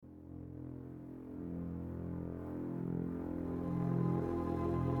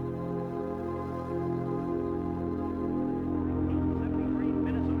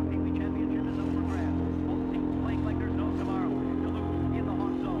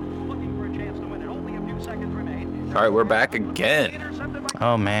All right, we're back again.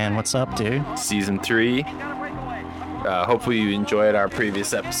 Oh man, what's up, dude? Season 3. Hopefully you enjoyed our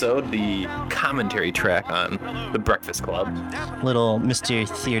previous episode, the commentary track on The Breakfast Club. Little Mystery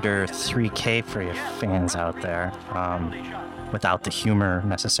Theater 3K for you fans out there. Without the humor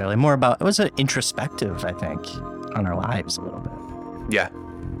necessarily. More about, it was an introspective, I think, on our lives a little bit. Yeah.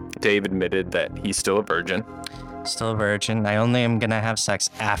 Dave admitted that he's still a virgin. Still a virgin. I only am going to have sex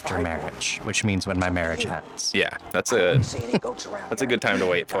after marriage, which means when my marriage ends. Yeah, that's a good time to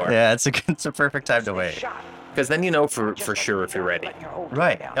wait for. Yeah, it's a perfect time to wait. Because then you know for sure if you're ready.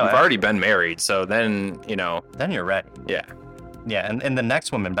 Right. You've already been married, so then, you know. Then you're ready. Yeah. Yeah, and the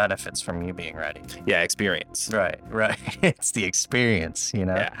next woman benefits from you being ready. Yeah, experience. Right. It's the experience, you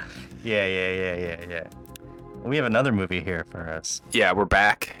know? Yeah. Yeah. We have another movie here for us. Yeah, we're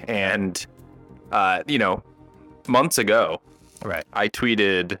back, and, months ago, right, I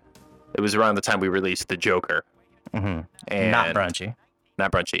tweeted, it was around the time we released The Joker. Mm-hmm. And Not Brunchy.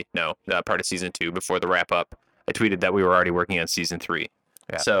 Not Brunchy, no. Part of season 2, before the wrap-up. I tweeted that we were already working on season 3.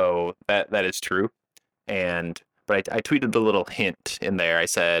 Yeah. So that is true. But I tweeted the little hint in there. I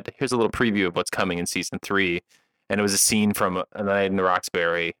said, here's a little preview of what's coming in season 3. And it was a scene from A Night in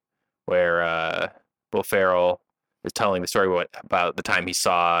Roxbury where Will Ferrell is telling the story about the time he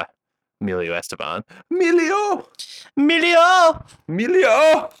saw Emilio Estevez. Emilio!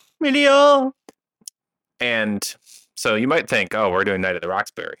 And so you might think, oh, we're doing Night at the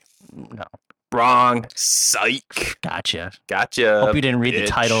Roxbury. No. Wrong. Psych. Gotcha. Hope you didn't read the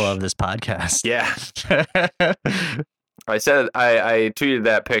title of this podcast. Yeah. I said I tweeted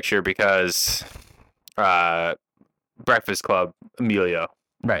that picture because Breakfast Club, Emilio.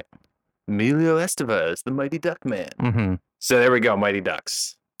 Right. Emilio Estevez, the Mighty Duck Man. Mm-hmm. So there we go, Mighty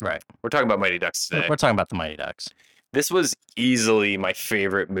Ducks. Right. We're talking about Mighty Ducks today. We're talking about the Mighty Ducks. This was easily my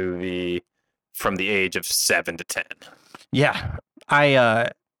favorite movie from the age of 7 to 10. Yeah.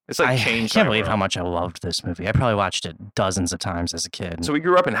 It's like changed. I can't believe how much I loved this movie. I probably watched it dozens of times as a kid. So we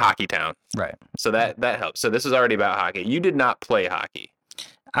grew up in Hockey Town. Right. So that helps. So this was already about hockey. You did not play hockey.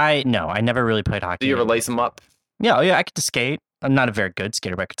 I never really played hockey. Did you ever lace them up? Yeah, I could skate. I'm not a very good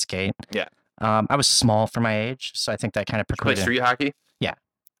skater, but I could skate. Yeah. I was small for my age, so I think that kind of precluded. Play street hockey? Yeah.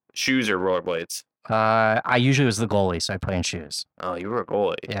 Shoes or rollerblades? I usually was the goalie, so I play in shoes. Oh, you were a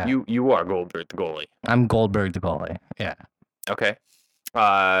goalie. Yeah. You are Goldberg, the goalie. I'm Goldberg, the goalie. Yeah. Okay.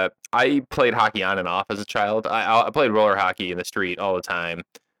 I played hockey on and off as a child. I played roller hockey in the street all the time.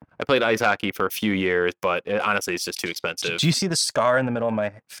 I played ice hockey for a few years, but honestly, it's just too expensive. Do you see the scar in the middle of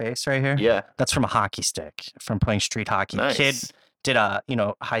my face right here? Yeah. That's from a hockey stick, from playing street hockey. Nice. Kid did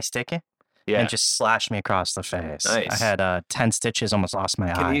high sticking. Yeah. And just slashed me across the face. Nice. I had 10 stitches, almost lost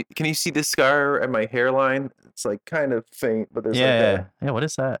my eye. Can you see the scar at my hairline? It's like kind of faint, but there's Yeah, what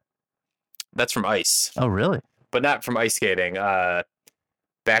is that? That's from ice. Oh, really? But not from ice skating.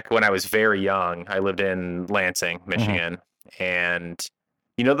 Back when I was very young, I lived in Lansing, Michigan, and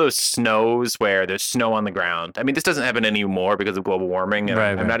you know those snows where there's snow on the ground? I mean, this doesn't happen anymore because of global warming, and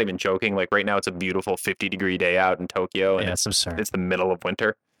I'm not even joking. Like right now, it's a beautiful 50-degree day out in Tokyo, and it's absurd. It's the middle of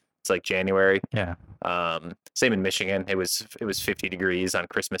winter. It's like January. Yeah. Same in Michigan. It was 50 degrees on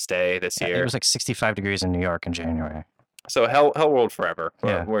Christmas Day this year. It was like 65 degrees in New York in January. So hell world forever.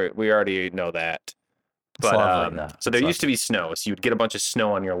 Yeah. We already know that. But lovely, though. So there used to be snow. So you'd get a bunch of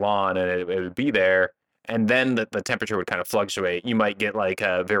snow on your lawn, and it would be there. And then the temperature would kind of fluctuate. You might get like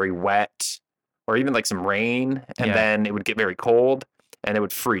a very wet, or even like some rain, and then it would get very cold, and it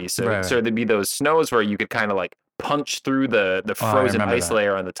would freeze. So there'd be those snows where you could kind of like punch through the frozen ice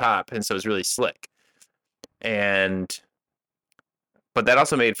layer on the top, and so it was really slick. But that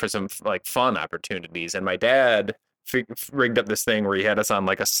also made for some like fun opportunities. And my dad rigged up this thing where he had us on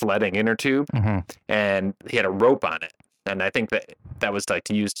like a sledding inner tube, and he had a rope on it. And I think that was like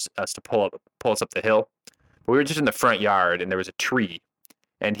to use us to pull us up the hill. But we were just in the front yard, and there was a tree,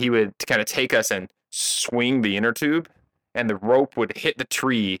 and he would kind of take us and swing the inner tube, and the rope would hit the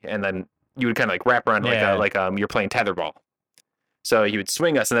tree, and then you would kind of like wrap around like you're playing tetherball. So he would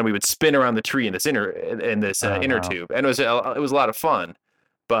swing us, and then we would spin around the tree in this inner tube, and it was a lot of fun.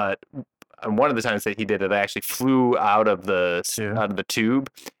 But one of the times that he did it, I actually flew out of the tube,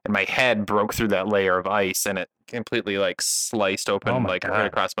 and my head broke through that layer of ice, and it completely like sliced open right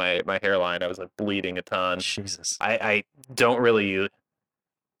across my hairline. I was like bleeding a ton. Jesus. I don't really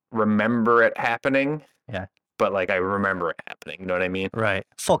remember it happening. Yeah. But like I remember it happening. You know what I mean? Right.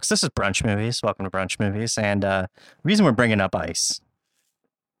 Folks, this is Brunch Movies. Welcome to Brunch Movies. And the reason we're bringing up ice.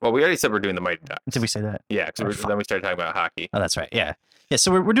 Well, we already said we're doing the Mighty Ducks. Did we say that? Yeah, because then we started talking about hockey. Oh, that's right. Yeah. Yeah,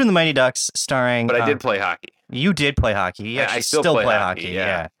 so we're doing the Mighty Ducks starring... But I did play hockey. You did play hockey. Yeah, I still play hockey.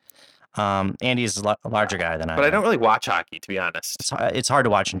 Yeah. Andy's a larger guy than I am. But I don't really watch hockey, to be honest. It's hard to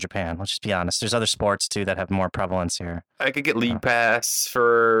watch in Japan. Let's just be honest. There's other sports too that have more prevalence here. I could get league pass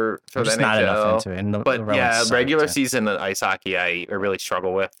for the just NHL. Not enough into it. But yeah, regular season ice hockey, I really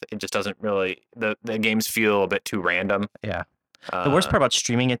struggle with. It just doesn't really. The games feel a bit too random. Yeah. The worst part about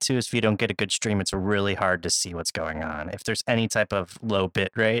streaming it too is if you don't get a good stream, it's really hard to see what's going on. If there's any type of low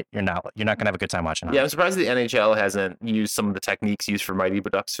bit rate, you're not gonna have a good time watching it. Yeah, I'm surprised the NHL hasn't used some of the techniques used for Mighty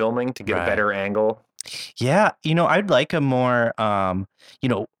Ducks filming to get a better angle. Yeah, I'd like a more,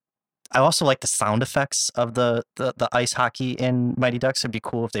 I also like the sound effects of the ice hockey in Mighty Ducks. It'd be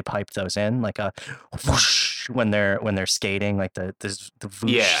cool if they piped those in, like a whoosh when they're skating, like the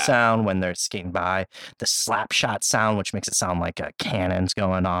whoosh sound when they're skating by, the slap shot sound, which makes it sound like a cannon's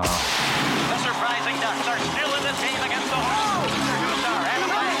going off. The surprising Ducks are still in this game against the Hawks. Usar and the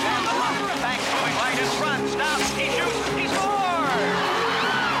flag and the lock. Banks moving right in front. Stops. He shoots. He scores.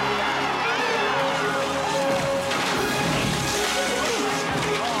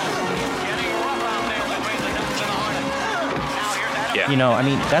 Yeah.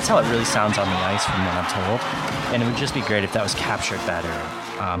 That's how it really sounds on the ice from what I'm told. And it would just be great if that was captured better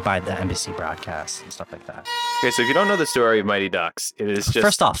by the NBC broadcast and stuff like that. Okay, so if you don't know the story of Mighty Ducks, it is just...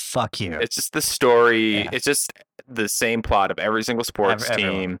 First off, fuck you. It's just the story. Yeah. It's just the same plot of every single sports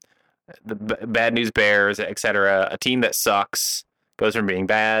team. The Bad News Bears, etc. A team that sucks goes from being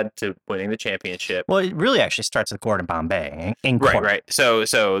bad to winning the championship. Well, it really actually starts with Gordon Bombay. Right. So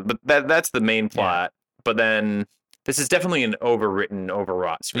that's the main plot. Yeah. But then... This is definitely an overwritten,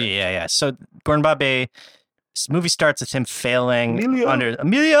 overwrought script. Yeah. So Gordon Bombay, this movie starts with him failing under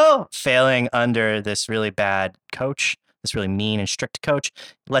this really bad coach, this really mean and strict coach.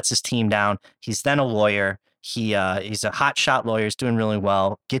 Lets his team down. He's then a lawyer. He's a hotshot lawyer. He's doing really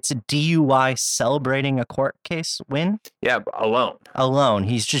well. Gets a DUI celebrating a court case win. Yeah, alone.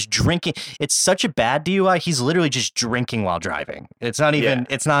 He's just drinking. It's such a bad DUI. He's literally just drinking while driving. It's not even. Yeah.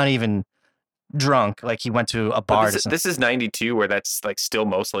 It's not even. Drunk, like he went to a bar. This is 92, where that's like still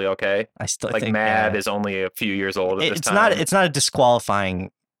mostly okay. I still like think Mad is only a few years old at this time. It's not a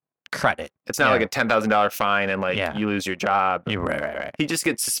disqualifying credit. It's not like a $10,000 fine and you lose your job. You're right. He just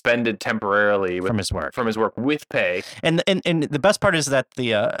gets suspended temporarily from his work with pay. And the best part is that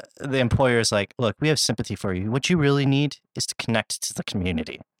the employer is like, look, we have sympathy for you. What you really need is to connect to the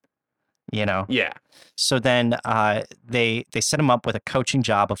community. Yeah. So then they set him up with a coaching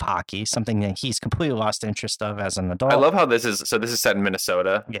job of hockey, something that he's completely lost interest of as an adult. I love how this is set in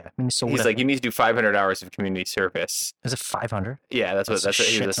Minnesota. Yeah, Minnesota. He's like, you need to do 500 hours of community service. Is it 500? Yeah, that's what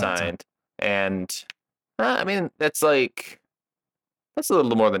he was assigned. And that's a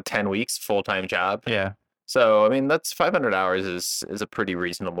little more than 10 weeks full-time job. Yeah. So that's 500 hours is a pretty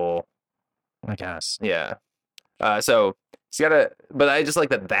reasonable. I guess. Yeah. So you gotta, but I just like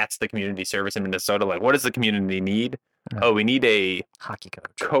that. That's the community service in Minnesota. Like, what does the community need? Right. Oh, we need a hockey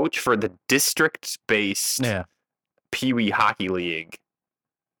coach for the district-based Pee Wee Hockey League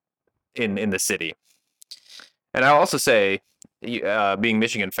in the city. And I'll also say, being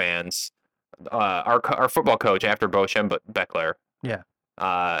Michigan fans, our football coach after Bo Schembechler,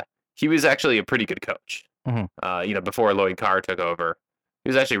 he was actually a pretty good coach. Mm-hmm. Before Lloyd Carr took over. He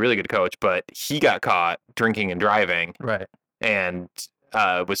was actually a really good coach, but he got caught drinking and driving. Right. And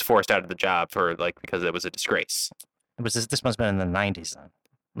was forced out of the job because it was a disgrace. This must have been in the 90s then.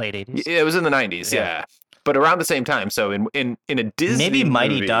 Late 80s? It was in the 90s, yeah. But around the same time. So in a Disney maybe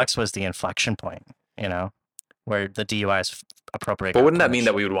Mighty movie, Ducks was the inflection point, where the DUI is appropriate. But wouldn't that mean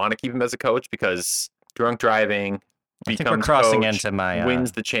that we would want to keep him as a coach? Because drunk driving, I think we're crossing coach, into my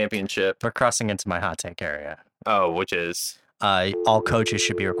wins the championship. We're crossing into my hot take area. Oh, which is? All coaches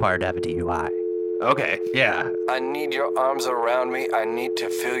should be required to have a DUI. Okay. Yeah. I need your arms around me. I need to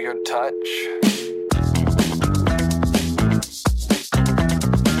feel your touch.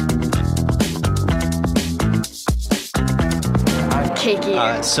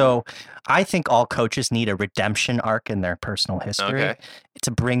 Cakey. So I think all coaches need a redemption arc in their personal history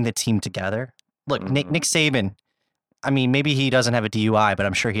to bring the team together. Look, Nick Saban, maybe he doesn't have a DUI, but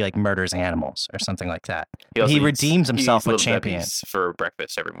I'm sure he murders animals or something like that. He redeems himself with champions for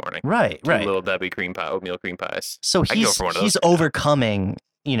breakfast every morning. Right. Little Debbie oatmeal cream pies. So he's overcoming,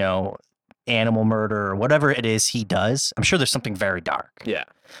 animal murder or whatever it is he does. I'm sure there's something very dark. Yeah.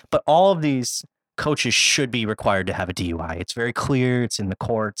 But all of these coaches should be required to have a DUI. It's very clear. It's in the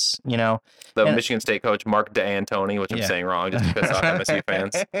courts, The Michigan State coach, Mark D'Antoni, which I'm saying wrong just to piss off MSU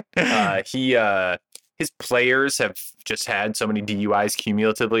fans. His players have just had so many DUIs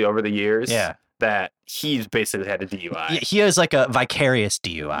cumulatively over the years that he's basically had a DUI. He has a vicarious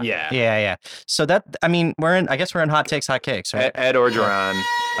DUI. Yeah. Yeah. So that, we're in hot takes, hot cakes, right? Ed Orgeron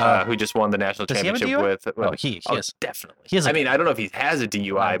who just won the national does he have a championship DUI? with. Oh, he is. Definitely. He has I mean, I don't know if he has a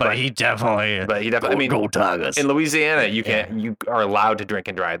DUI, but he definitely. But he definitely. I mean, go Tigers. in Louisiana, you are allowed to drink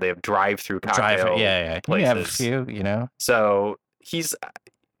and drive. They have drive-through cocktail Yeah. places. You have a few, you know. So he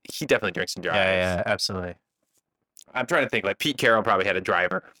definitely drinks and drives. Yeah, absolutely. I'm trying to think. Like Pete Carroll probably had a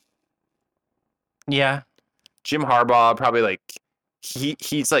driver. Yeah. Jim Harbaugh probably like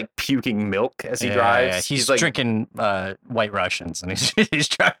he's like puking milk as he drives. Yeah. He's like drinking White Russians, and he's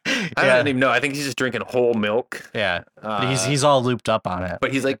trying. I don't even know. I think he's just drinking whole milk. Yeah, he's all looped up on it.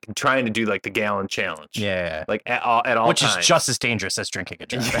 But he's like trying to do like the gallon challenge. Yeah. Like at all Which times. is just as dangerous as drinking a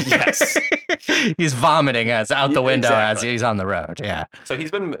drink. Yes. He's vomiting out the window as Exactly. he's on the road. Yeah. So he's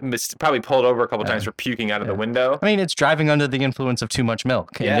been probably pulled over a couple times for puking out of the window. I mean, it's driving under the influence of too much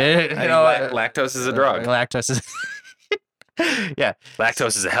milk. Yeah. And Lactose is a drug. Lactose is. Yeah.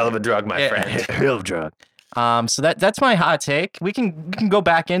 Lactose is a hell of a drug, my friend. Hell of a drug. So that's my hot take. We can go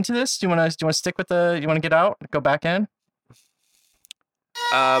back into this. Do you want to stick with you want to get out? Go back in?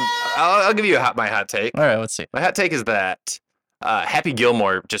 I'll give you my hot take. All right, let's see. My hot take is that Happy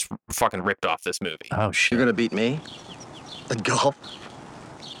Gilmore just fucking ripped off this movie. Oh shit. You're gonna beat me? At golf?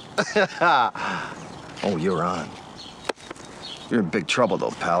 Oh, you're on. You're in big trouble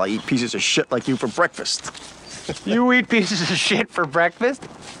though, pal. I eat pieces of shit like you for breakfast. You eat pieces of shit for breakfast?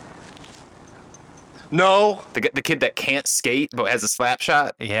 No. The kid that can't skate but has a slap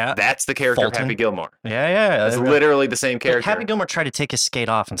shot. Yeah. That's the character Fulton. of Happy Gilmore. Yeah. It's literally the same But character. Happy Gilmore tried to take his skate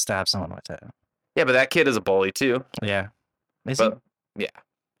off and stab someone with it. Yeah, but that kid is a bully too. Yeah. Is But yeah,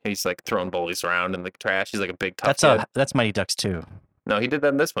 he's like throwing bullies around in the trash. He's like a big tough That's kid. that's Mighty Ducks 2. No, he did that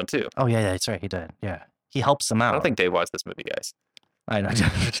in this one too. Oh yeah, that's right. He did. Yeah. He helps them out. I don't think Dave watched this movie, guys. I know.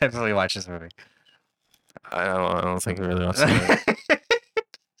 Definitely watch this movie. I don't think he really wants to.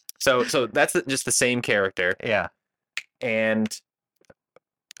 So that's just the same character, Yeah. and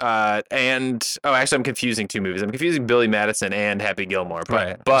actually, I'm confusing two movies. I'm confusing Billy Madison and Happy Gilmore. But,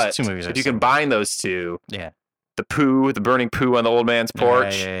 Right. but There's two movies if I've you seen. combine those two, Yeah. the burning poo on the old man's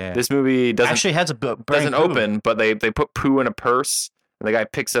porch. Yeah. This movie doesn't Actually has a burning doesn't poo open, but they put poo in a purse, and the guy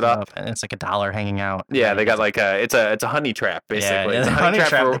picks it up. and it's like $1 hanging out. Yeah, they got like it's a honey trap basically. yeah, It's a the honey honey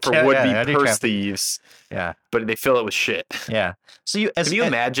trap trap, for yeah, would be honey purse trap. thieves, Yeah. but they fill it with shit. Yeah. So Can you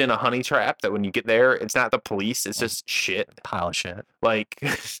imagine a honey trap that when you get there, it's not the police, it's just shit. pile of shit. Like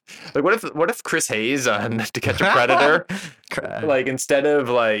what if Chris Hayes on To Catch a Predator, like instead of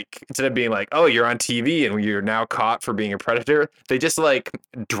being like, oh, you're on TV and you're now caught for being a predator, they just like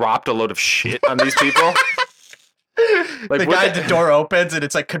dropped a load of shit on these people. Like the door opens and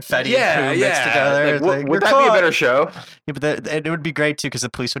it's like confetti and poo mixed together. Like, It's like, would "You're that be a caught." better show? Yeah, but it would be great too because the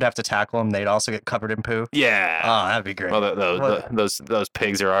police would have to tackle them. They'd also get covered in poo. Yeah. Oh, that'd be great. Well, those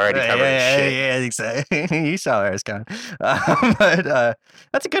pigs are already covered in shit. Yeah, exactly. You saw where it's going. But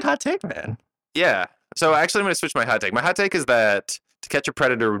that's a good hot take, man. Yeah. So actually, I'm going to switch my hot take. My hot take is that To Catch a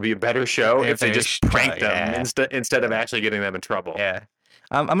Predator would be a better show if they just pranked them instead of actually getting them in trouble. Yeah.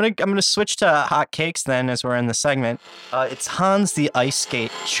 I'm gonna switch to hot cakes then as we're in the segment. It's Hans the ice skate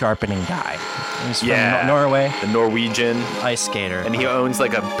sharpening guy. He's from Norway, The Norwegian. ice skater. And he owns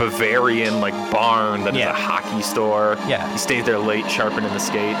like a Bavarian like barn that is Yeah. a hockey store. Yeah. He stays there late sharpening the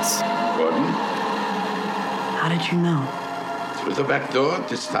skates. Gordon, How did you know? through the back door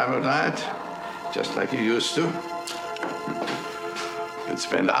this time of night, just like you used to. You'd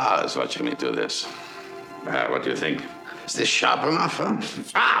spend hours watching me do this. What do you think? Is this sharp enough, huh?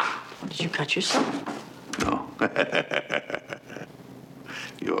 Ah! Did you cut yourself? No.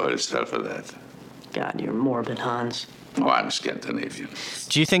 You always fell for that. God, you're morbid, Hans. Oh, I'm Scandinavian.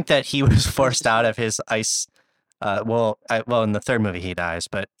 Do you think that he was forced out of his ice? Well, in the third movie he dies,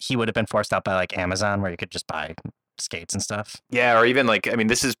 but he would have been forced out by like Amazon, where you could just buy skates and stuff. Yeah, or even like, I mean,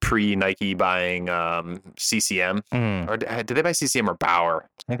 this is pre Nike buying CCM. Or did they buy CCM or Bauer?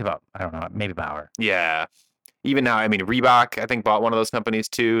 Think about, I don't know, maybe Bauer. Yeah. Even now, I mean, Reebok, I think, bought one of those companies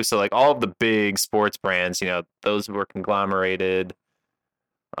too. So, like, all of the big sports brands, those were conglomerated.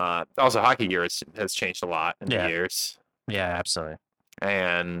 Also, hockey gear has changed a lot in the years. Yeah, absolutely.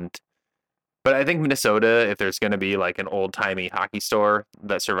 But I think Minnesota, if there's going to be like an old timey hockey store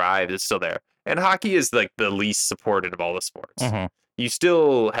that survives, it's still there. And hockey is like the least supported of all the sports. Mm-hmm. You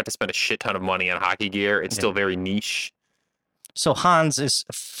still have to spend a shit ton of money on hockey gear. It's still very niche. So Hans is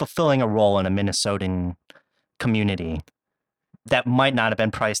fulfilling a role in a Minnesotan community that might not have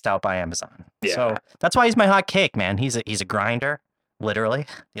been priced out by Amazon. Yeah. So that's why he's my hot cake, man. He's a grinder, literally.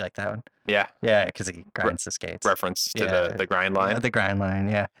 You like that one? Yeah. Yeah, because he grinds the skates. Reference to the grind line. The grind line,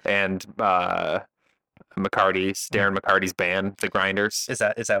 yeah. And Darren McCarty's band, The Grinders. Is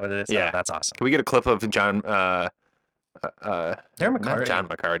that what it is? Yeah. Oh, that's awesome. Can we get a clip of John Darren Not McCarty. John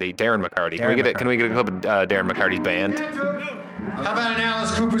McCarty. Darren McCarty. Darren Can we get a clip of Darren McCarty's band? How about an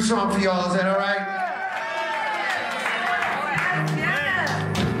Alice Cooper song for y'all? Is that all right?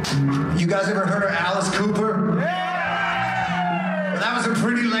 You guys ever heard of Alice Cooper? Yeah! Well, that was a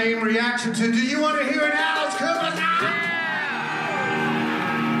pretty lame reaction to, do you want to hear an Alice Cooper song?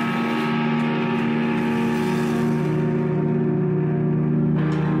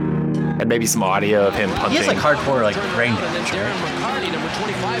 And maybe some audio of him punching. He has like hardcore like brain damage,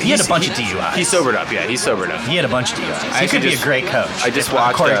 right? He had a bunch of DUIs. He sobered up. Yeah, he sobered up. He had a bunch of DUIs. He could be a great coach. I just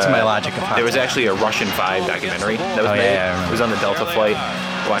watched. according to my logic. Of there was Hot actually a Russian 5 documentary that was Oh, made. yeah, I remember. It was on the Delta flight.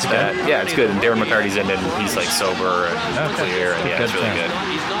 Watch that. Yeah, it's good. And Darren McCarty's in it. And he's like sober and clear. And yeah, it's really good.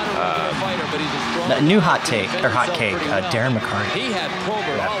 That new hot take or hot cake, Darren McCarty. He had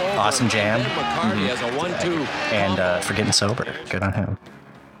Prober all over Awesome jam. McCarty as a 1-2. And for getting sober. Good on him.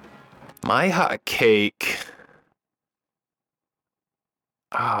 My hot cake.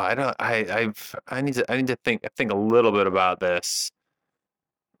 Oh, I don't. I need to think a little bit about this.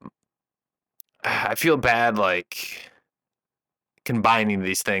 I feel bad like combining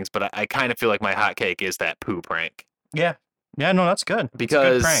these things, but I kind of feel like my hot cake is that poo prank. Yeah. Yeah, no, that's good.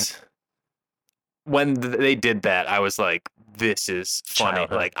 Because it's a good prank. when they did that, I was like, "This is funny."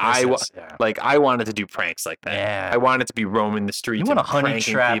 Childhood. Like This I wanted to do pranks like that. Yeah. I wanted to be roaming the streets. You want to and honey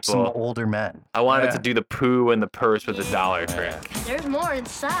pranking trap some people. older men. I wanted to do the poo and the purse with the dollar trick. There's more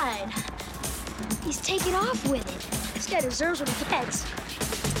inside. He's taking off with it. This guy deserves what he gets.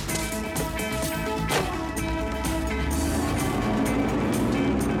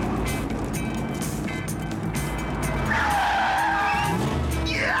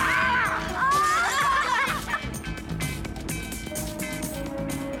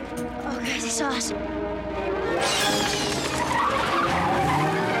 Oh, guys, he saw us.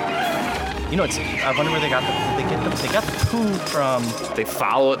 You know, I wonder where they got they got the poo from. They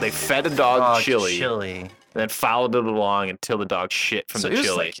follow it. They fed a dog chili, Chili. and then followed it along until the dog shit from So the it was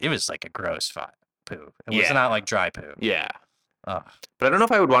chili. it was like a gross poo. It was Yeah. not like dry poo. Yeah, Ugh. but I don't know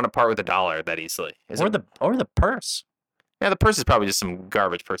if I would want to part with the dollar that easily. Or the purse. Yeah, the purse is probably just some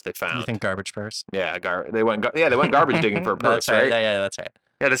garbage purse they found. You think garbage purse? Yeah, they went garbage digging for a purse, That's right. right? Yeah, that's right.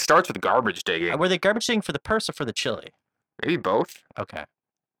 Yeah, it starts with garbage digging. Were they garbage digging for the purse or for the chili? Maybe both. Okay.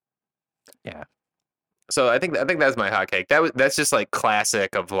 Yeah. So I think that's my hot cake. That's just like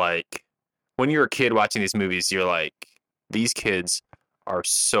classic of like when you're a kid watching these movies, you're like, these kids are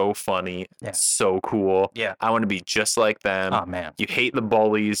so funny, so cool. Yeah. I want to be just like them. Oh man. You hate the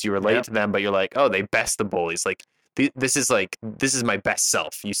bullies, you relate to them, but you're like, oh, they best the bullies. Like this is my best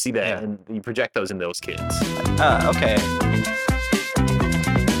self. You see that and you project those into those kids. Okay.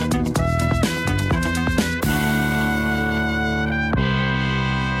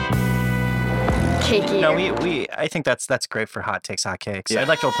 No, I think that's great for hot takes, hot cakes. Yeah. I'd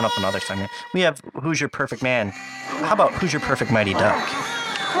like to open up another segment. We have Who's Your Perfect Man? How about Who's Your Perfect Mighty Duck?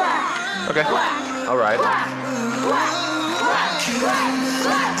 Okay. All right.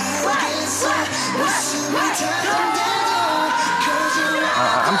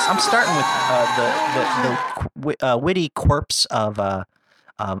 I'm starting with the witty corpse of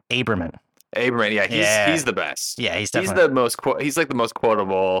Aberman. Aberman, yeah, he's the best. Yeah, he's like the most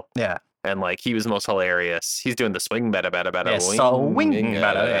quotable. Yeah. And like he was most hilarious. He's doing the swing bada bada bada. Yeah, swing bada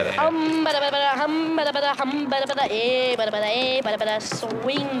bada. Hum bada bada hum bada bada hum bada bada eh bada bada eh bada bada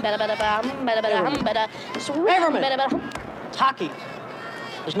swing bada bada hum bada bada hum bada swing bada bada hum. It's hockey.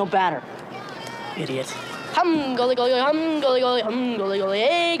 There's no batter. Idiot. Hum goalie goalie hum goalie goalie hum goalie goalie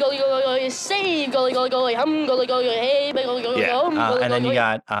eh goalie goalie goalie save goalie goalie goalie hum goalie goalie hey goalie goalie hum goalie. And then you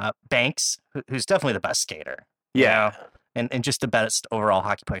got Banks, who's definitely the best skater. Yeah. And just the best overall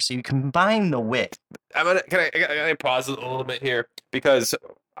hockey player. So you combine the wit. Can I pause a little bit here because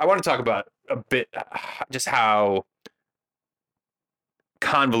I want to talk about a bit just how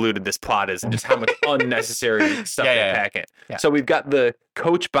convoluted this plot is and just how much unnecessary stuff they pack in. Yeah. So we've got the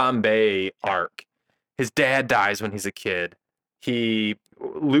Coach Bombay arc. His dad dies when he's a kid. He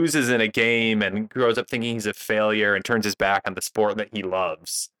loses in a game and grows up thinking he's a failure and turns his back on the sport that he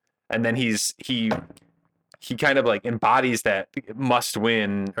loves. And then he kind of like embodies that must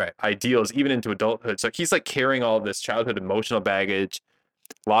win ideals even into adulthood. So he's like carrying all this childhood emotional baggage,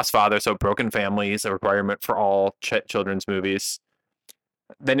 lost father. So broken family is a requirement for all children's movies.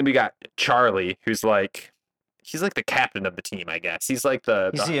 Then we got Charlie, who's like, he's like the captain of the team, I guess. He's like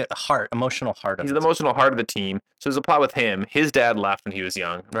he's the emotional heart of He's the emotional heart of the team. So there's a plot with him. His dad left when he was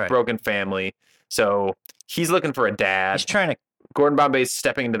young, broken family. So he's looking for a dad. He's trying to Gordon Bombay's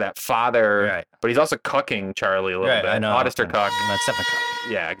stepping into that father, Right. but he's also cucking Charlie a little Right, bit. I know. Audister cuck. That's definitely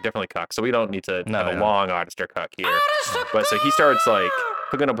cuck. Yeah, definitely cuck. So we don't need to No, have a we don't. long Audister cuck here. But so he starts like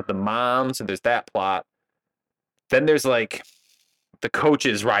hooking up with the mom. So there's that plot. Then there's like the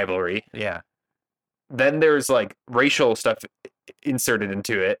coaches' rivalry. Yeah. Then there's like racial stuff inserted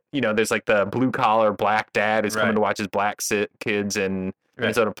into it. You know, there's like the blue collar black dad who's coming Right. to watch his black kids and Right.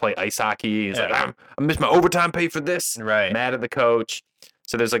 Minnesota play ice hockey. He's Yeah. like, I missed my overtime pay for this. Right. Mad at the coach.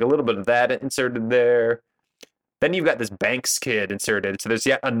 So there's like a little bit of that inserted there. Then you've got this Banks kid inserted. So there's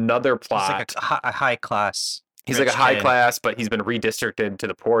yet another He's plot. like a high class. He's like a rich high kid. class, but he's been redistricted to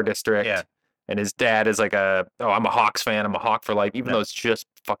the poor district. Yeah. And his dad is like I'm a Hawks fan. I'm a Hawk for life, even Yeah. though it's just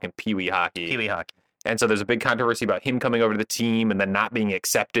fucking Pee-wee hockey. Pee-wee hockey. And so there's a big controversy about him coming over to the team and then not being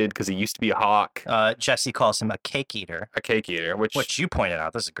accepted because he used to be a Hawk, Jesse calls him a cake eater, a cake eater, which you pointed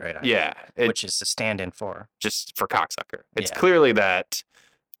out. This is a great idea. yeah, Which is a stand-in for. just for cocksucker. It's Yeah. clearly that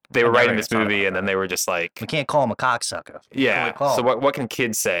they were I never writing even this thought movie about and then they were just like, We can't call him a cocksucker. What do we yeah. call So him? what can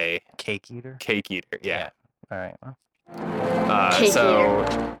kids say? Cake eater? Cake eater. Yeah. All right. Well, Cake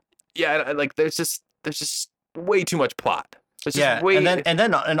so yeah, like there's just way too much plot. There's yeah, just way,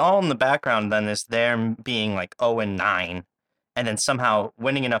 and all in the background then is them being like 0-9, and then somehow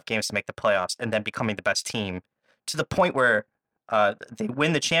winning enough games to make the playoffs, and then becoming the best team to the point where they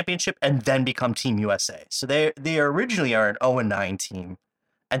win the championship and then become Team USA. So they originally are an 0-9 team,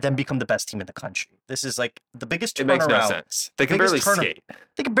 and then become the best team in the country. This is like the biggest turnaround. it makes no sense. They can barely biggest skate.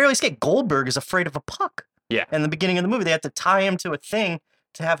 They can barely skate. Goldberg is afraid of a puck. Yeah. In the beginning of the movie, they had to tie him to a thing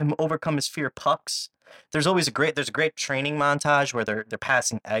to have him overcome his fear of pucks. There's a great training montage where they're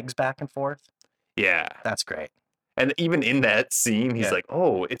passing eggs back and forth. Yeah. That's great. And even in that scene, he's Yeah. like,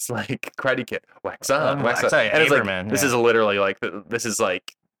 "Oh, it's like Karate Kid, wax on, wax wax on." on, And it's like, Averman, this yeah. is literally like this is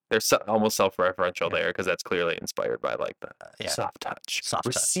like they're almost self-referential there because that's clearly inspired by like the Yeah. soft touch. Soft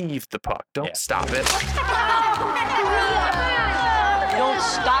touch. Receive the puck. Don't Yeah. stop it. You don't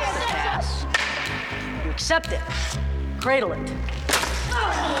stop the pass. You accept it. Cradle it.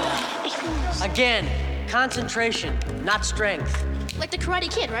 Again, concentration, not strength. Like the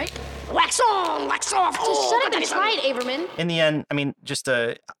Karate Kid, right? Wax on, wax off. Just shut up and try it, Averman. In the end, I mean, just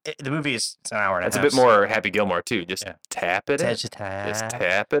the movie is it's an hour and It's a a half. bit more Happy Gilmore too. Just Yeah. tap it in. Just tap. Just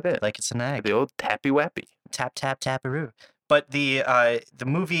tap it in. Like it's an egg. The old tappy wappy. Tap tap taparoo. But the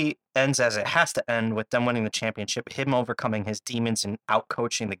movie ends as it has to end with them winning the championship, him overcoming his demons and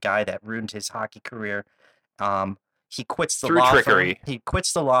outcoaching the guy that ruined his hockey career. He quits the Through law trickery. firm. He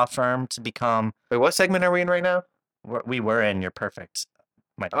quits the law firm to become. Wait, what segment are we in right now? We were in You're Perfect.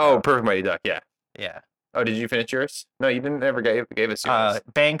 Oh, Perfect Mighty Duck. Yeah. Yeah. Oh, did you finish yours? No, you didn't ever gave us yours.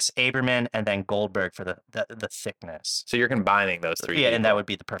 Banks, Aberman, and then Goldberg for the thickness. So you're combining those three. Yeah, and that people. would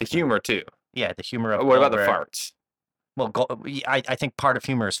be the The perfect. humor too. Yeah, the humor of. What about the Goldberg. farts? Well, I think part of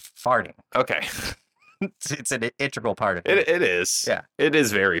humor is farting. Okay. It's an integral part of it. It is. Yeah. It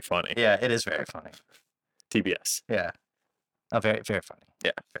is very funny. Yeah, it is very funny. TBS. Yeah. Oh, very, very funny.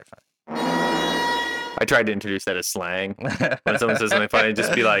 Yeah. Very funny. I tried to introduce that as slang. When someone says something funny,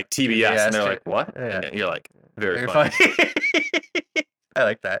 just be like TBS, TBS, and they're true. like, "What?" Yeah. And you're like, "Very, Very funny." funny. I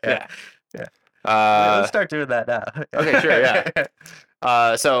like that. Yeah. Yeah. Let's start doing that now. Okay, sure,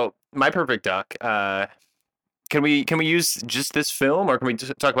 yeah. So My Perfect Duck. Can we use just this film, or can we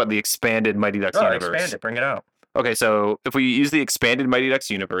just talk about the expanded Mighty Ducks universe? Expand it. Bring it out. Okay, so if we use the expanded Mighty Ducks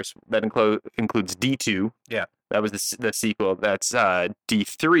universe, that includes D2. Yeah. That was the sequel. That's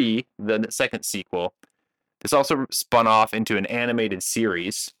D3, the second sequel. This also spun off into an animated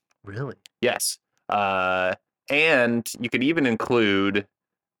series. Really? Yes. And you could even include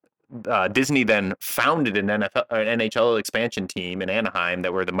Disney then founded an NHL expansion team in Anaheim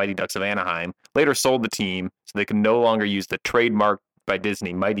that were the Mighty Ducks of Anaheim. Later sold the team so they could no longer use the trademark by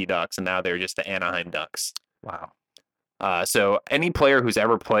Disney Mighty Ducks, and now they're just the Anaheim Ducks. Wow. So any player who's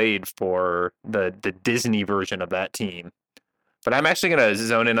ever played for the Disney version of that team. But I'm actually going to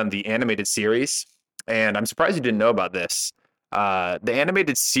zone in on the animated series, and I'm surprised you didn't know about this. The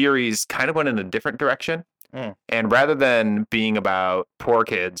animated series kind of went in a different direction. And rather than being about poor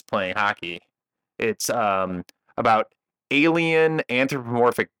kids playing hockey, it's about alien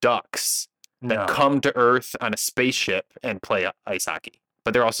anthropomorphic ducks that come to Earth on a spaceship and play ice hockey.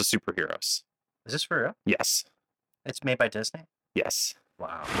 But they're also superheroes. Is this for real? Yes. It's made by Disney? Yes.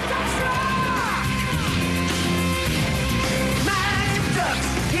 Wow. Mighty Ducks,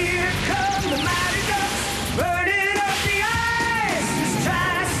 here come the Mighty Ducks, burning up the ice. Just try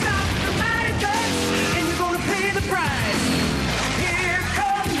to stop the Mighty Ducks, and you're gonna pay the price. Here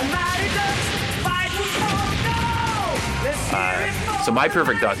come the Mighty Ducks, fight for no. Let's hear it for So my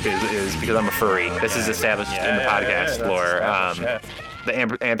perfect duck is because I'm a furry. This is established in the podcast lore. The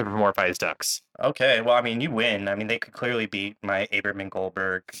anthropomorphized ducks. Okay, well, I mean, you win. I mean, they could clearly beat my Aberman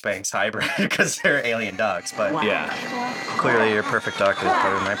Goldberg Banks hybrid because they're alien ducks. But yeah, clearly your perfect duck is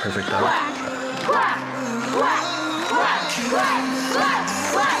better than my perfect duck.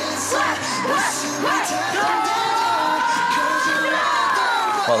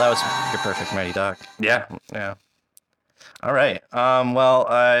 Well, that was your perfect Mighty Duck. Yeah. All right.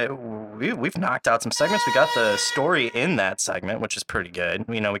 We've knocked out some segments. We got the story in that segment, which is pretty good.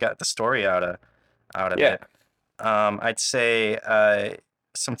 We got the story out of it. I'd say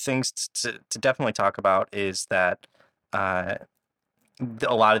some things to definitely talk about is that a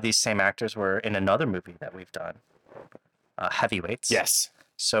lot of these same actors were in another movie that we've done, Heavyweights. Yes.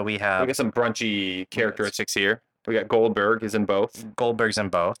 So we got some brunchy characteristics here. We got Goldberg is in both. Goldberg's in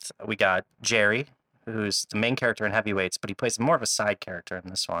both. We got Jerry, who's the main character in Heavyweights, but he plays more of a side character in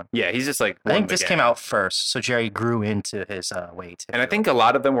this one. Yeah, he's just like I think this came out first, so Jerry grew into his weight. And I think a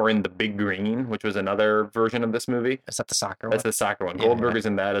lot of them were in The Big Green, which was another version of this movie. Is that the soccer one? That's the soccer one. Goldberg is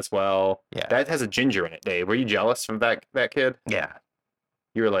in that as well. Yeah. That has a ginger in it, Dave. Were you jealous of that kid? Yeah.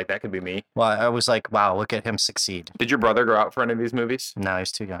 You were like, that could be me. Well, I was like, wow, look at him succeed. Did your brother go out for any of these movies? No,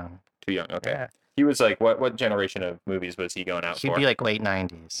 he's too young. Too young, okay. Yeah. He was like, what generation of movies was he going out for? He'd be like late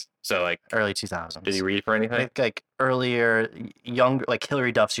 90s. So like early 2000s. Did he read for anything? Like earlier, younger, like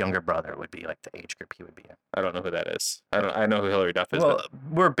Hillary Duff's younger brother would be like the age group he would be in. I don't know who that is. I know who Hillary Duff is. Well,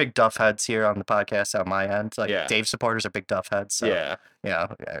 we're big Duff heads here on the podcast on my end. Like Dave supporters are big Duff heads. So,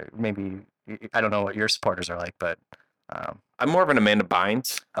 maybe I don't know what your supporters are like, but I'm more of an Amanda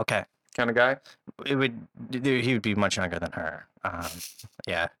Bynes. Okay. Kind of guy. He would be much younger than her.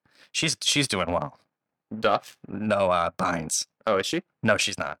 Yeah. She's doing well. Duff? No, Bynes. Oh, is she? No,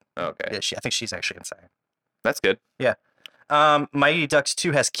 she's not. Oh, okay. Yeah, I think she's actually insane. That's good. Yeah. Mighty Ducks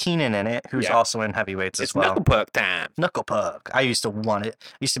 2 has Keenan in it, who's also in Heavyweights as well. Knuckle puck time. Knuckle puck. I used to want it.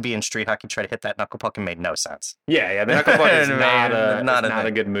 I used to be in street hockey, try to hit that knuckle puck, and made no sense. Yeah. The knuckle puck is not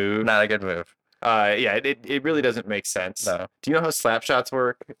a good move. Not a good move. It really doesn't make sense. No. Do you know how slap shots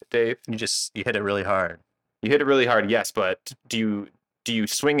work, Dave? You hit it really hard. You hit it really hard, yes, but do you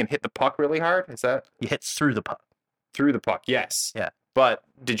swing and hit the puck really hard? Is that you hit through the puck? Through the puck, yes. Yeah. But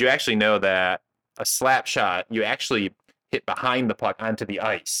did you actually know that a slap shot you actually hit behind the puck onto the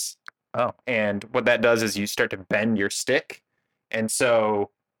ice? Oh. And what that does is you start to bend your stick, and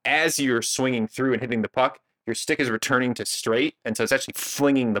so as you're swinging through and hitting the puck, your stick is returning to straight, and so it's actually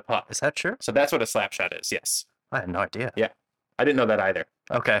flinging the puck. Is that true? So that's what a slap shot is. Yes. I had no idea. Yeah. I didn't know that either.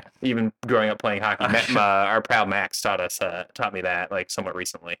 Okay. Even growing up playing hockey, our pal Max taught me that like somewhat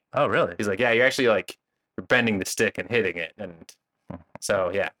recently. Oh, really? He's like, yeah, you're actually like you're bending the stick and hitting it, and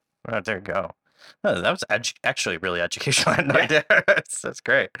so yeah. Well, there you go. Oh, that was actually really educational. I had no idea. That's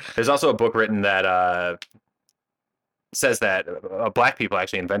great. There's also a book written that says that black people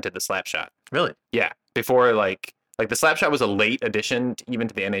actually invented the slap shot. Really? Yeah. Before like the slap shot was a late addition even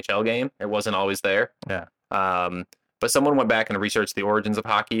to the NHL game. It wasn't always there. Yeah. But someone went back and researched the origins of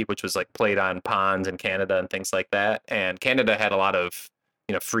hockey, which was like played on ponds in Canada and things like that. And Canada had a lot of,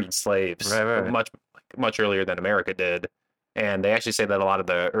 freed slaves much earlier than America did. And they actually say that a lot of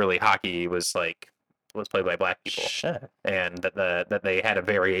the early hockey was played by black people. Shit. And that they had a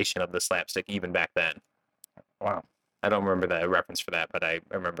variation of the slapstick even back then. Wow. I don't remember the reference for that, but I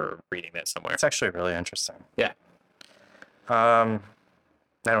remember reading that somewhere. It's actually really interesting. Yeah.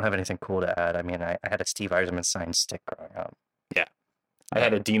 I don't have anything cool to add. I mean, I had a Steve Eiserman signed stick growing up. Yeah. I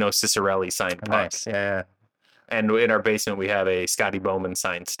had a Dino Cicerelli signed puck. Nice. Yeah. And in our basement, we have a Scotty Bowman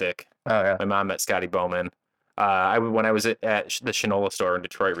signed stick. Oh, yeah. My mom met Scotty Bowman. When I was at the Shinola store in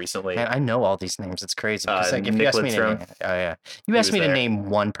Detroit recently. Man, I know all these names. It's crazy. Like, if Nick you asked me to Lidstrom. name, you asked me to name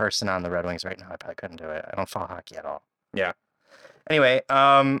one person on the Red Wings right now, I probably couldn't do it. I don't follow hockey at all. Yeah. Anyway,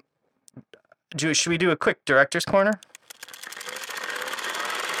 should we do a quick director's corner?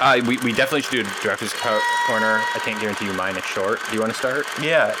 We definitely should do a director's corner. I can't guarantee you mine is short. Do you want to start?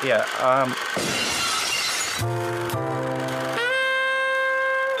 Yeah.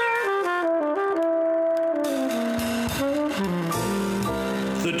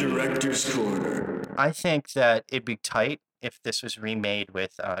 The Director's Corner. I think that it'd be tight if this was remade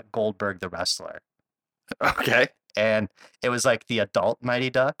with Goldberg the wrestler. Okay. And it was like the adult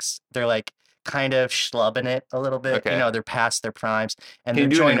Mighty Ducks. They're like kind of schlubbing it a little bit. Okay. They're past their primes. And Can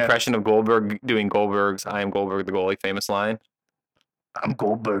you they're do an impression of Goldberg doing Goldberg's "I am Goldberg the goalie" famous line? I'm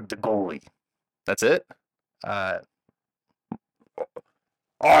Goldberg the goalie. That's it? I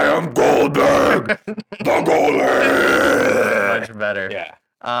am Goldberg, the goalie. Much better. Yeah.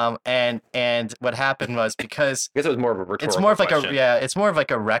 And what happened was because I guess it was more of a rhetorical it's more of like question. it's more of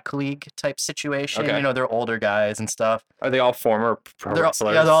like a rec league type situation. Okay. You know, they're older guys and stuff. Are they all former pro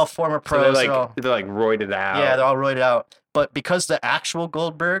wrestlers? They're all former So pros. they're like roided out. Yeah, they're all roided out. But because the actual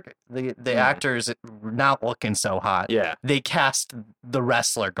Goldberg, the actor's not looking so hot. Yeah. They cast the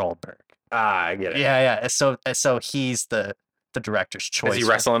wrestler Goldberg. I get it. Yeah. So he's the director's choice. Does he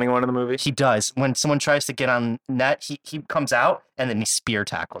wrestle anyone in the movie? He does. When someone tries to get on net, he comes out and then he spear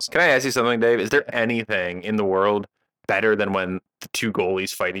tackles him. Can I ask you something, Dave? Is there anything in the world better than when the two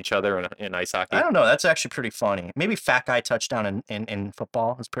goalies fight each other in ice hockey? I don't know. That's actually pretty funny. Maybe fat guy touchdown in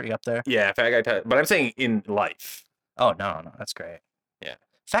football is pretty up there. Yeah, fat guy. But I'm saying in life. Oh, no. That's great. Yeah.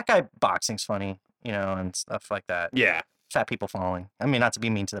 Fat guy boxing's funny, you know, and stuff like that. Yeah. Fat people falling. I mean, not to be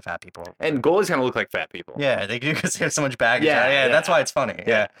mean to the fat people. And goalies kind of look like fat people. Yeah, they do because they have so much baggage. Yeah, That's why it's funny.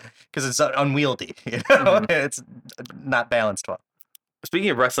 Yeah, because it's unwieldy. You know, it's not balanced well. Speaking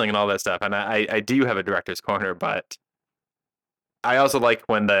of wrestling and all that stuff, and I do have a director's corner, but I also like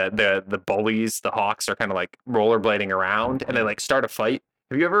when the bullies, the Hawks, are kind of like rollerblading around and they like start a fight.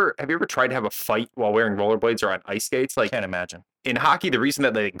 Have you ever tried to have a fight while wearing rollerblades or on ice skates? Like, can't imagine. In hockey, the reason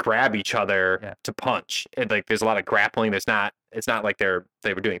that they grab each other to punch, and like there's a lot of grappling. It's not like they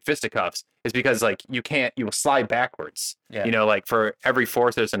were doing fisticuffs. Is because like you will slide backwards. Yeah. You know, like for every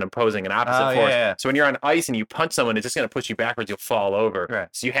force there's an opposing and opposite force. Yeah. So when you're on ice and you punch someone, it's just gonna push you backwards. You'll fall over. Right.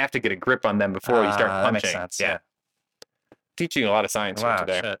 So you have to get a grip on them before you start punching. That makes sense. Yeah. Teaching you a lot of science Wow.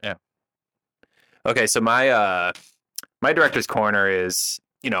 today. Shit, yeah. Okay, so my director's corner is,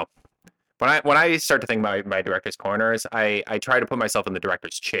 you know, when I start to think about my director's corners, I try to put myself in the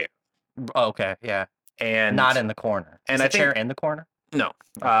director's chair. Oh, okay. Yeah. And not in the corner. And is I the chair think, in the corner? No.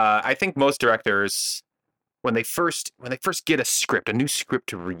 I think most directors, when they first get a script, a new script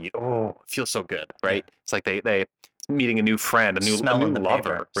to read, it feels so good, right? Yeah. It's like they meeting a new friend, a new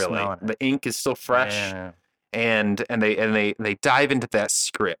lover, really. The ink is still fresh. Yeah. And they dive into that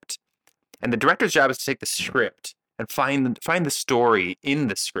script. And the director's job is to take the script and find the story in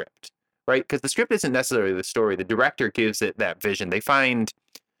the script, right? Because the script isn't necessarily the story. The director gives it that vision. They find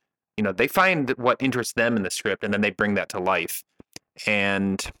what interests them in the script, and then they bring that to life.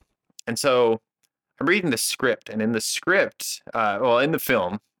 And so I'm reading the script, and in the script, in the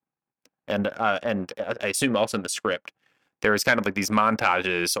film, and I assume also in the script, there's kind of like these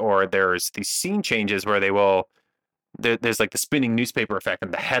montages, or there's these scene changes where there's like the spinning newspaper effect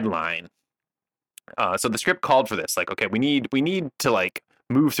and the headline. So the script called for this, like, okay, we need to like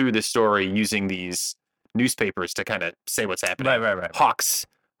move through this story using these newspapers to kind of say what's happening. Right. Hawks,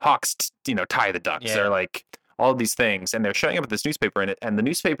 tie the ducks. Yeah. They're like all these things, and they're showing up at this newspaper, and the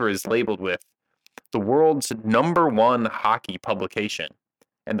newspaper is labeled with the world's #1 hockey publication,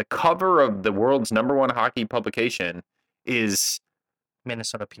 and the cover of the world's #1 hockey publication is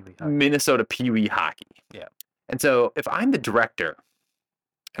Minnesota Pee Wee Hockey. Yeah. And so if I'm the director,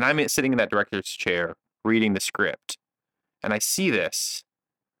 and I'm sitting in that director's chair reading the script, and I see this,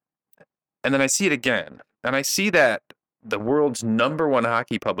 and then I see it again, and I see that the world's #1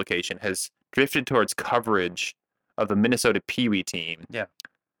 hockey publication has drifted towards coverage of the Minnesota Pee Wee team. Yeah.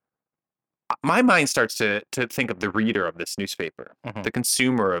 My mind starts to think of the reader of this newspaper, the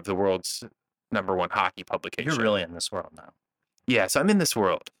consumer of the world's #1 hockey publication. You're really in this world now. Yeah, so I'm in this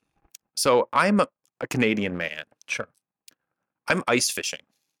world. So I'm a Canadian man. Sure. I'm ice fishing.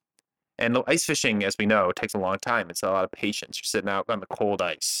 And ice fishing, as we know, takes a long time. It's a lot of patience. You're sitting out on the cold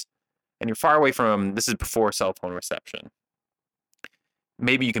ice. And you're far away from, this is before cell phone reception.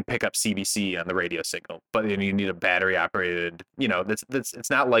 Maybe you can pick up CBC on the radio signal, but then you need a battery operated, it's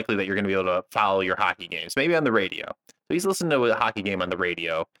not likely that you're going to be able to follow your hockey games. Maybe on the radio. So he's listening to a hockey game on the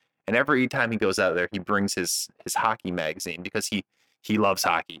radio. And every time he goes out there, he brings his hockey magazine because he loves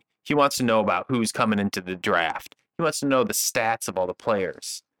hockey. He wants to know about who's coming into the draft. He wants to know the stats of all the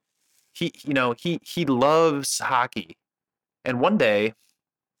players. He loves hockey. And one day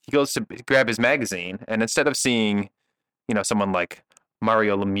he goes to grab his magazine, and instead of seeing, someone like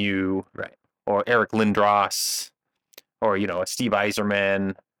Mario Lemieux, right, or Eric Lindros, or a Steve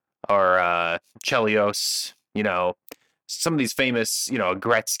Yzerman, or Chelios, some of these famous,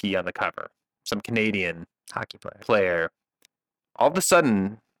 Gretzky on the cover, some Canadian hockey player. All of a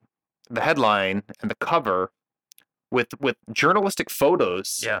sudden, the headline and the cover with journalistic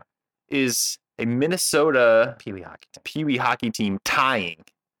photos is a Minnesota Pee Wee hockey team tying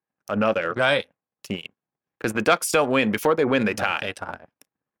another team. Because the Ducks don't win. Before they win, they tie. They tie.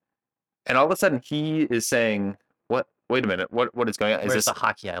 And all of a sudden, he is saying, "What? Wait a minute. What is going on? Where's the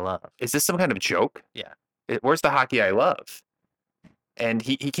hockey I love? Is this some kind of joke? Yeah. Where's the hockey I love?" and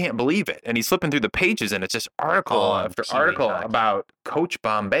he can't believe it. And he's flipping through the pages, and it's just article after Pee Wee article hockey. about Coach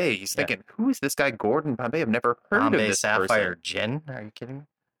Bombay. He's Yeah. thinking, who is this guy, Gordon Bombay? I've never heard of Bombay this Sapphire person. Gin? Are you kidding me?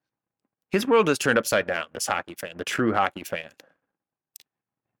 His world is turned upside down. This hockey fan, the true hockey fan.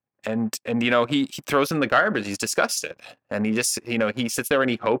 And he throws in the garbage. He's disgusted, and he just he sits there and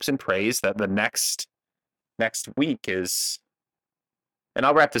he hopes and prays that the next week is. And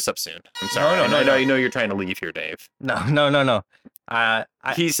I'll wrap this up soon. I'm sorry. I know you're trying to leave here, Dave. No.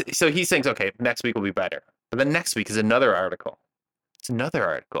 He thinks, okay, next week will be better. But then next week is another article. It's another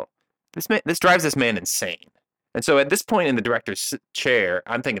article. This drives this man insane. And so at this point in the director's chair,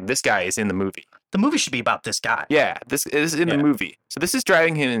 I'm thinking this guy is in the movie. The movie should be about this guy. Yeah, this is in the movie. So this is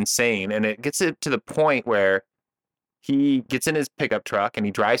driving him insane, and it gets it to the point where he gets in his pickup truck and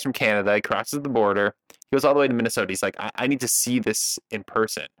he drives from Canada, he crosses the border, he goes all the way to Minnesota. He's like, I need to see this in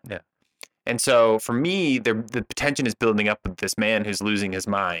person. Yeah. And so for me, the tension is building up with this man who's losing his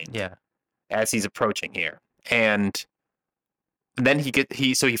mind. Yeah. As he's approaching here. And then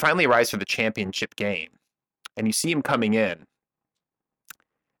he finally arrives for the championship game. And you see him coming in.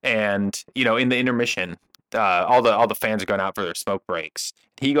 And, in the intermission, all the fans are going out for their smoke breaks.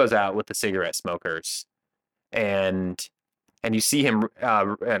 He goes out with the cigarette smokers. And you see him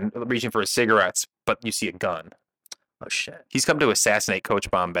and reaching for his cigarettes, but you see a gun. Oh shit! He's come to assassinate Coach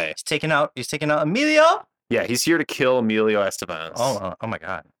Bombay. He's taking out Emilio. Yeah, he's here to kill Emilio Estevez. Oh my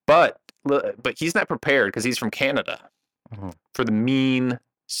god! But he's not prepared because he's from Canada for the mean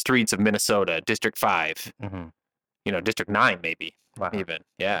streets of Minnesota, District 5. District 9 maybe. Wow. Even.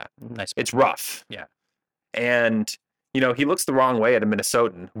 Yeah. Nice. It's rough. Yeah. And he looks the wrong way at a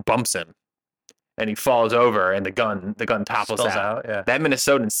Minnesotan, bumps him. And he falls over, and the gun topples Spills out. out, yeah. That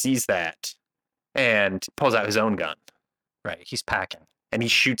Minnesotan sees that and pulls out his own gun. Right. He's packing. And he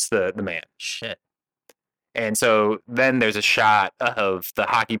shoots the man. Shit. And so then there's a shot of the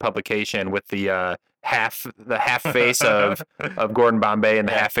hockey publication with the half face of Gordon Bombay and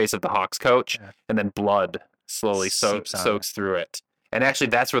the half face of the Hawks coach, and then blood slowly soaks through it. And actually,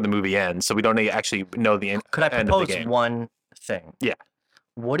 that's where the movie ends. So we don't actually know the end. Could I end of the propose game. one thing? Yeah.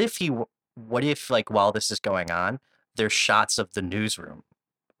 What if like while this is going on, there's shots of the newsroom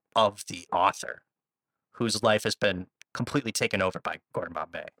of the author whose life has been completely taken over by Gordon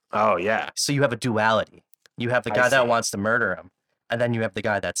Bombay. Oh yeah. So you have a duality. You have the guy that wants to murder him, and then you have the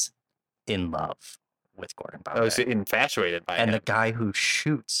guy that's in love with Gordon Bombay. Oh, so infatuated by him. And the guy who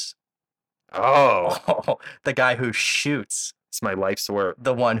shoots. Oh. The guy who shoots. It's my life's work.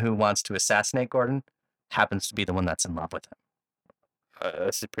 The one who wants to assassinate Gordon happens to be the one that's in love with him.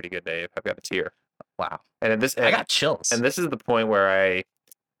 This is pretty good, Dave. I've got a tear. Wow. And I got chills. And this is the point where I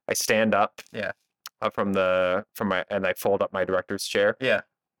stand up. Yeah. And I fold up my director's chair. Yeah.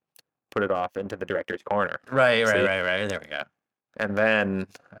 Put it off into the director's corner. Right. There we go. And then,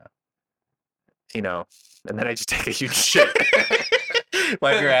 and then I just take a huge shit.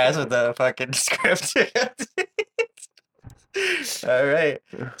 Wipe your ass with the fucking script. All right.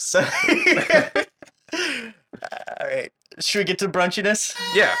 So, all right. Should we get to brunchiness?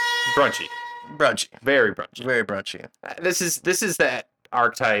 Yeah, brunchy. Brunchy. Very brunchy. Very brunchy. This is that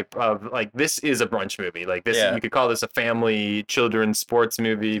archetype of like, this is a brunch movie. Like this, you could call this a family children's sports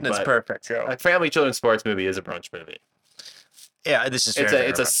movie. That's but perfect. A family children's sports movie is a brunch movie. Yeah, this is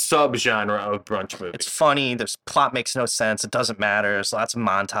it's a subgenre of brunch movie. It's funny. There's plot makes no sense. It doesn't matter. There's lots of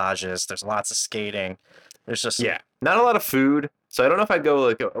montages. There's lots of skating. There's just not a lot of food. So I don't know if I'd go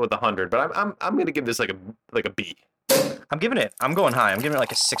with 100, but I'm gonna give this like a B. I'm going high. I'm giving it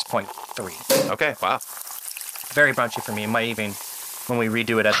like a 6.3. Okay, wow. Very brunchy for me. It might even, when we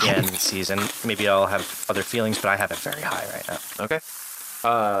redo it at the end of the season, maybe I'll have other feelings, but I have it very high right now. Okay.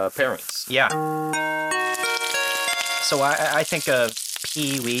 Pairings. Yeah. So I think of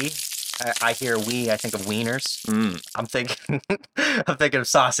Pee-wee. I hear I think of wieners. I'm thinking of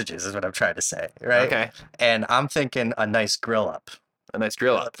sausages is what I'm trying to say, right? Okay. And I'm thinking a nice grill up. A nice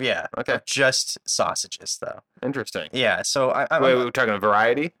grill up. Yeah. Okay. Just sausages, though. Interesting. Yeah. So we're talking a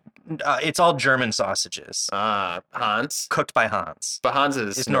variety. It's all German sausages. Hans. Cooked by Hans. But Hans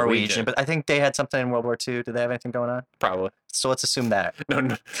is Norwegian. But I think they had something in World War II. Did they have anything going on? Probably. So let's assume that.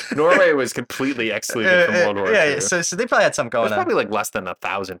 No, Norway was completely excluded from World War II. Yeah. So they probably had something going on. There's probably like less than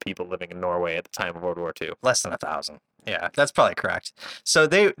 1,000 people living in Norway at the time of World War II. Less than 1,000. Yeah, that's probably correct. So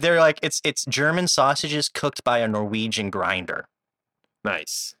they're like it's German sausages cooked by a Norwegian grinder.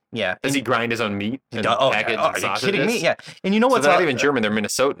 Nice. Yeah. Does he grind his own meat? And are you kidding me? Yeah. And you know what's they're not even German, they're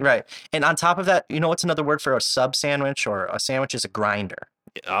Minnesotan. Right. And on top of that, you know what's another word for a sub sandwich or a sandwich is a grinder.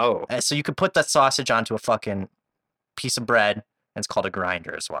 Oh. So you could put that sausage onto a fucking piece of bread and it's called a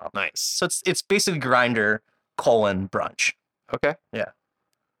grinder as well. Nice. So it's basically grinder : brunch. Okay. Yeah.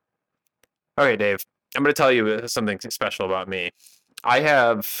 Okay, Dave. I'm going to tell you something special about me.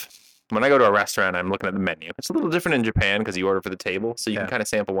 When I go to a restaurant, I'm looking at the menu. It's a little different in Japan because you order for the table, so you can kind of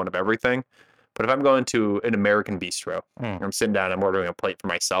sample one of everything. But if I'm going to an American bistro, I'm sitting down, I'm ordering a plate for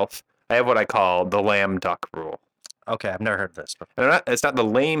myself, I have what I call the lamb duck rule. Okay, I've never heard of this before. And it's not the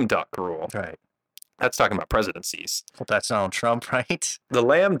lame duck rule. Right. That's talking about presidencies. Well, that's Donald Trump, right? The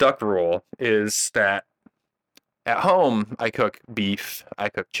lamb duck rule is that at home, I cook beef, I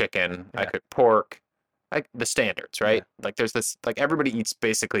cook chicken, I cook pork, the standards, right? Like there's this, like everybody eats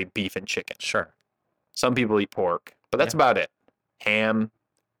basically beef and chicken. Sure. Some people eat pork, but that's about it. Ham,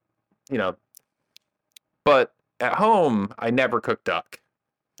 But at home, I never cook duck,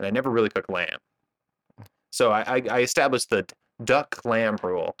 and I never really cook lamb. So I established the duck lamb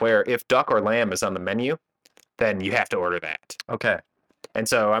rule, where if duck or lamb is on the menu, then you have to order that. Okay. And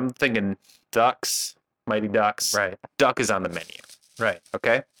so I'm thinking ducks, Mighty Ducks. Right. Duck is on the menu. Right.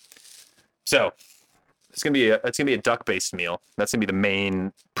 Okay. So it's gonna be a duck-based meal. That's gonna be the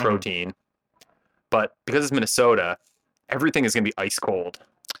main protein. But because it's Minnesota, everything is gonna be ice cold.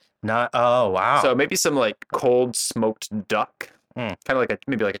 Oh wow. So maybe some like cold smoked duck, kind of like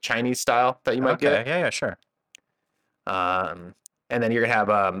maybe like a Chinese style that you might get. Yeah, sure. And then you're gonna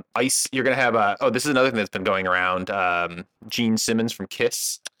have ice. You're gonna have this is another thing that's been going around. Gene Simmons from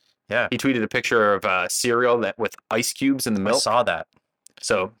Kiss. Yeah. He tweeted a picture of cereal with ice cubes in the milk. I saw that.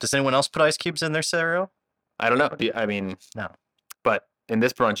 So does anyone else put ice cubes in their cereal? I don't know. No. But in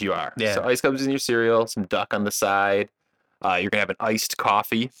this brunch, you are. Yeah. So ice cubes in your cereal, some duck on the side. You're gonna have an iced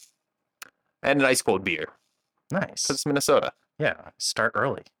coffee, and an ice cold beer. Nice. Because it's Minnesota. Yeah. Start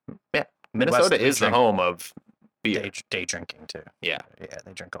early. Yeah. Minnesota is the home of beer. Day drinking too. Yeah. Yeah,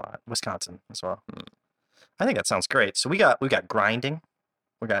 they drink a lot. Wisconsin as well. I think that sounds great. So we got grinding.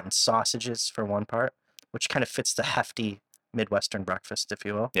 We got sausages for one part, which kind of fits the hefty Midwestern breakfast, if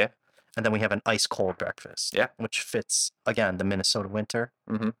you will. Yeah. And then we have an ice cold breakfast. Yeah. Which fits again the Minnesota winter.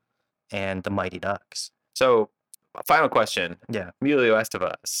 And the Mighty Ducks. So, final question. Yeah. Emilio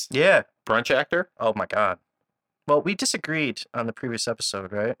Estevez. Yeah. Brunch actor? Oh my God. Well, we disagreed on the previous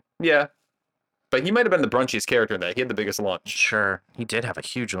episode, right? Yeah. But he might have been the brunchiest character in that. He had the biggest lunch. Sure. He did have a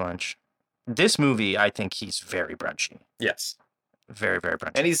huge lunch. This movie, I think he's very brunchy. Yes. Very, very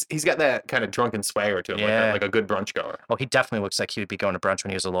brunchy. And he's got that kind of drunken swagger to him, like a good brunch goer. Oh, he definitely looks like he would be going to brunch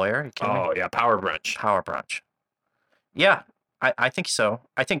when he was a lawyer. Are you kidding me? Yeah, power brunch. Power brunch. Yeah, I think so.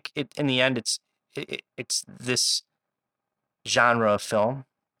 I think in the end, it's this genre of film.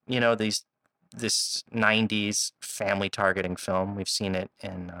 This 90s family targeting film. We've seen it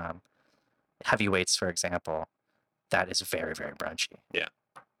in Heavyweights, for example. That is very, very brunchy. Yeah.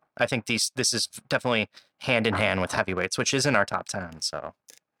 I think this is definitely hand in hand with Heavyweights, which is in our top 10. So,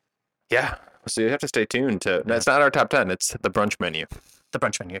 yeah. So you have to stay tuned to. No, it's not our top 10. It's the brunch menu. The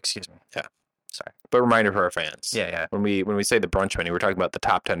brunch menu. Excuse me. Yeah. Sorry. But reminder for our fans. Yeah. When we say the brunch menu, we're talking about the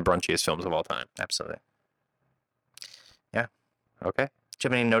top 10 brunchiest films of all time. Absolutely. Yeah. Okay. Do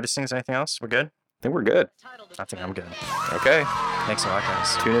you have any noticings? Anything else? We're good. I think we're good. I think I'm good. Okay. Thanks a lot,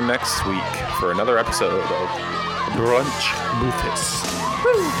 guys. Tune in next week for another episode of Brunch Boothis.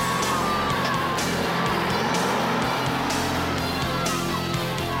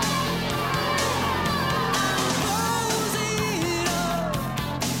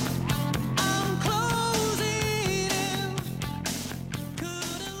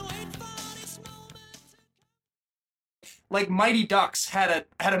 Like Mighty Ducks had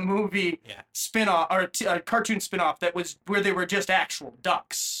a movie spin-off or a cartoon spin-off that was where they were just actual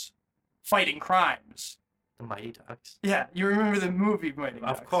ducks fighting crimes. The Mighty Ducks. Yeah, you remember the movie Mighty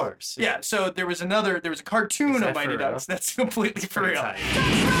Ducks? Of course. Yeah. So there was a cartoon of Mighty Ducks that's completely for real.